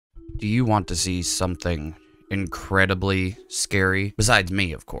Do you want to see something incredibly scary? Besides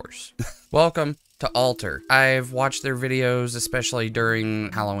me, of course. Welcome to Alter. I've watched their videos, especially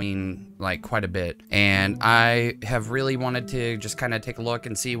during Halloween, like quite a bit, and I have really wanted to just kind of take a look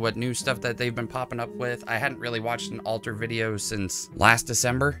and see what new stuff that they've been popping up with. I hadn't really watched an Alter video since last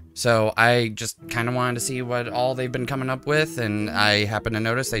December, so I just kind of wanted to see what all they've been coming up with, and I happened to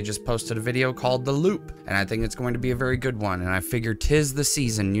notice they just posted a video called The Loop, and I think it's going to be a very good one, and I figured 'tis the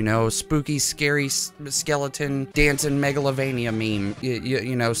season, you know, spooky, scary skeleton dancing megalovania meme,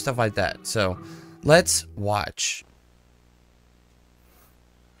 you know, stuff like that. So let's watch.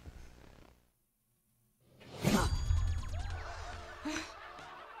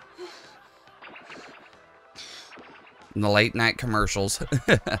 The late night commercials.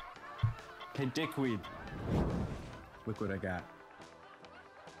 Hey, dickweed. Look what I got.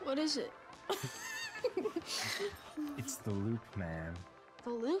 What is it? It's the Loop, man. The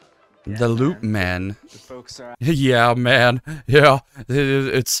loop? Yeah, The Loop Man. The folks are... Yeah, man. Yeah,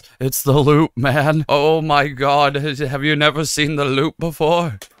 it's The Loop, man. Oh my god, have you never seen The Loop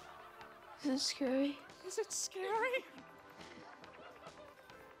before? Is it scary? Is it scary?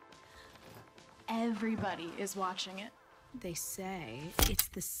 Everybody is watching it. They say it's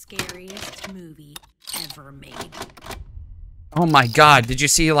the scariest movie ever made. Oh my god, did you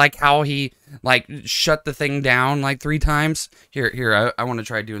see like how he like shut the thing down like 3 times? Here, I want to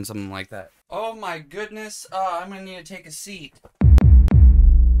try doing something like that. Oh my goodness, I'm gonna need to take a seat.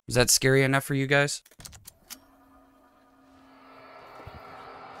 Is that scary enough for you guys?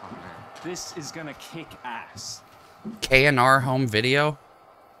 Oh, man. This is gonna kick ass. K&R home video?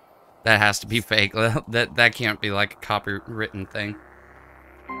 That has to be fake. That can't be like a copywritten thing.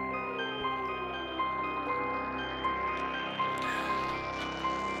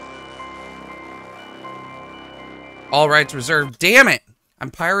 All rights reserved. Damn it!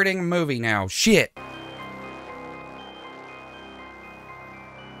 I'm pirating a movie now. Shit.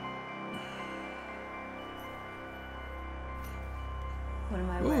 What am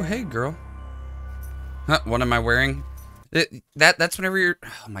I Ooh, wearing? hey, girl. Huh, what am I wearing? That's whenever you're...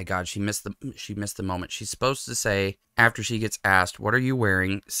 Oh my god, she missed the moment. She's supposed to say, after she gets asked, what are you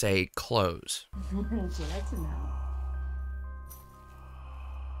wearing, say, clothes. Would you like to know?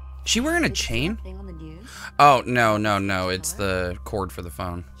 She wearing a Did you see chain? that thing on the news? Oh, no. It's the cord for the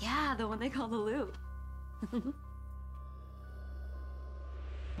phone. Yeah, the one they call the loop. You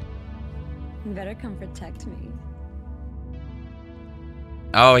better come protect me.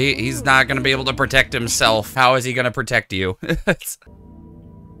 Oh, he's not gonna be able to protect himself. How is he gonna protect you?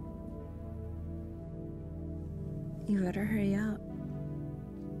 You better hurry up.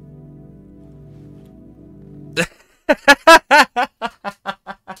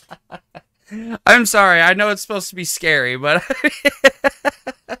 I'm sorry, I know it's supposed to be scary, but...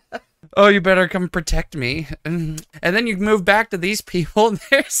 Oh, you better come protect me. And then you move back to these people, and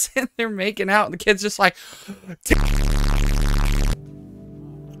they're sitting there making out, and the kid's just like...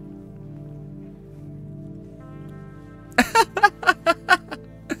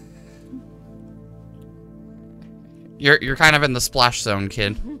 You're kind of in the splash zone,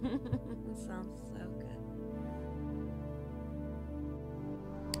 kid. Sounds so good.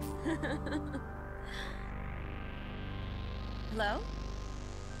 Hello?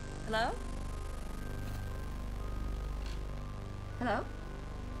 Hello? Hello?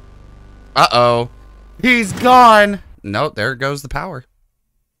 Uh-oh. He's gone! No, there goes the power.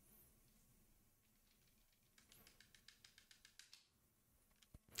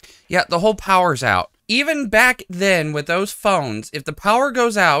 Yeah, the whole power's out. Even back then with those phones, if the power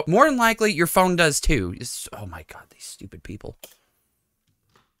goes out, more than likely your phone does too. Oh my god, these stupid people.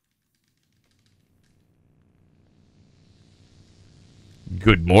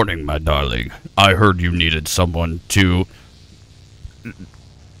 Good morning, my darling. I heard you needed someone to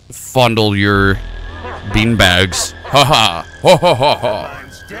fondle your beanbags. Ha ha. Ho ho ho ho.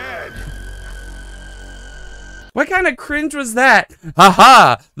 What kind of cringe was that?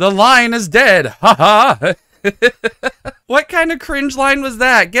 Haha, the lion is dead. Haha. What kind of cringe line was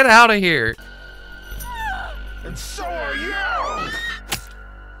that? Get out of here. And so are you!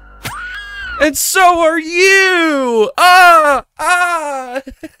 And so are you! Ah!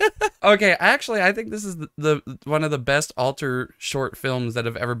 Okay, actually, I think this is the one of the best Alter short films that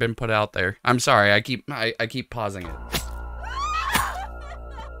have ever been put out there. I'm sorry, I keep pausing it.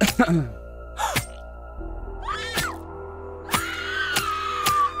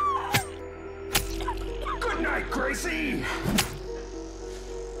 Good night, Gracie!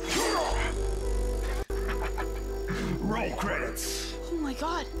 Roll credits. Oh my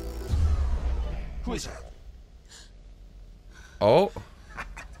god. Who is that? Oh.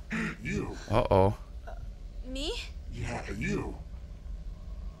 Uh-oh. Me? Yeah, you.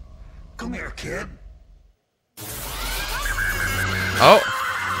 Come here, kid. Oh.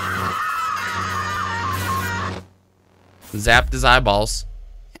 Zapped his eyeballs.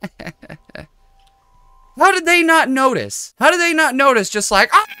 How did they not notice? How did they not notice? Just like,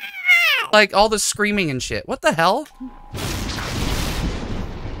 ah! Like all the screaming and shit. What the hell?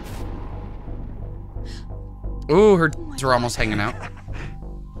 Ooh, her tits are almost hanging out.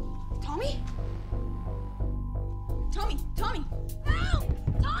 Tommy? Tommy! Tommy! No!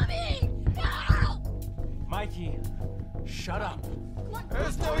 Tommy! No! Mikey, shut up.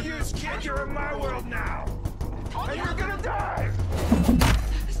 There's no use, kid. You're in my world now. And you're gonna die.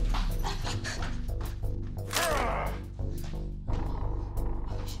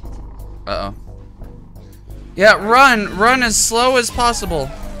 Uh-oh. Yeah, run! Run as slow as possible.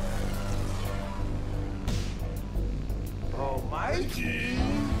 Oh, Mikey.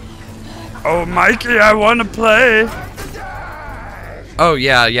 Oh, Mikey, I want to play. Die. Oh,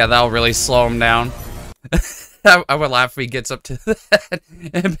 yeah, that'll really slow him down. I would laugh if he gets up to that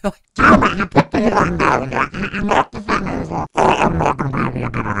and be like, Damn it, you put the line down, Mikey. You knocked the thing over. I'm not gonna be able to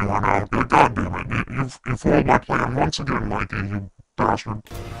get anyone out. But God damn it, you fooled my plan once again, Mikey, you bastard.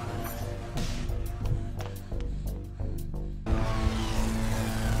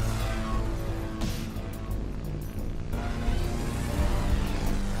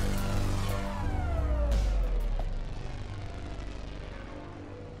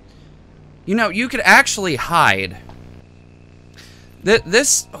 you know, you could actually hide.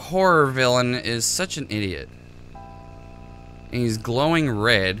 This horror villain is such an idiot. And he's glowing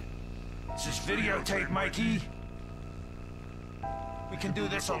red. This is videotape, Mikey. We can do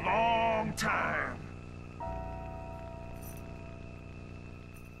this a long time.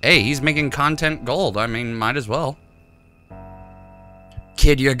 Hey, he's making content gold. I mean, might as well.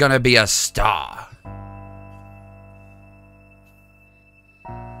 Kid, you're gonna be a star.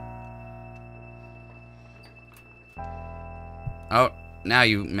 Oh, now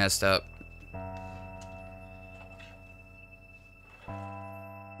you messed up.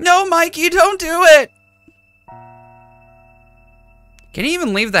 No, Mikey, don't do it! Can he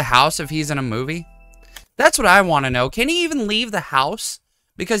even leave the house if he's in a movie? That's what I want to know. Can he even leave the house?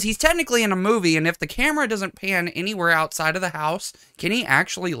 Because he's technically in a movie, and if the camera doesn't pan anywhere outside of the house, can he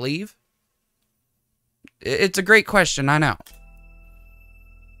actually leave? It's a great question, I know.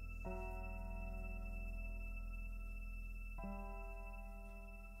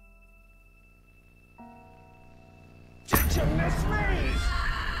 Did you miss me?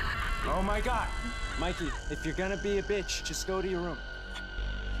 Oh my god. Mikey, if you're gonna be a bitch, just go to your room.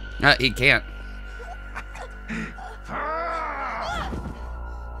 He can't.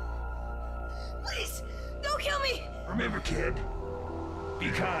 Please! Don't kill me! Remember, kid.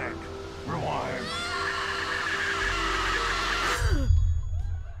 Be kind. Rewind.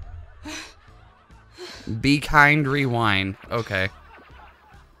 Be kind, rewind. Okay.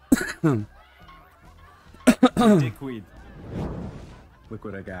 Dickweed. Look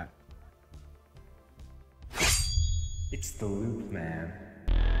what I got. It's the loop, man.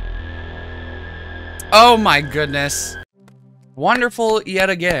 Oh my goodness. Wonderful yet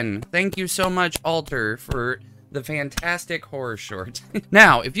again. Thank you so much, Alter, for the fantastic horror short.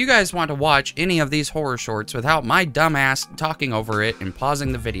 Now, if you guys want to watch any of these horror shorts without my dumbass talking over it and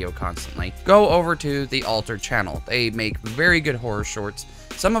pausing the video constantly, go over to the Alter channel. They make very good horror shorts.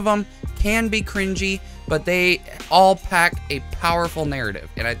 Some of them can be cringy, but they all pack a powerful narrative,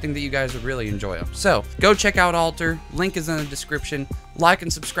 and I think that you guys would really enjoy them. So, go check out Alter. Link is in the description. Like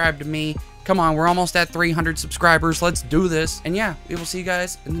and subscribe to me. Come on, we're almost at 300 subscribers. Let's do this. And yeah, we will see you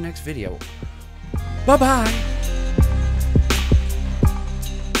guys in the next video. Bye-bye.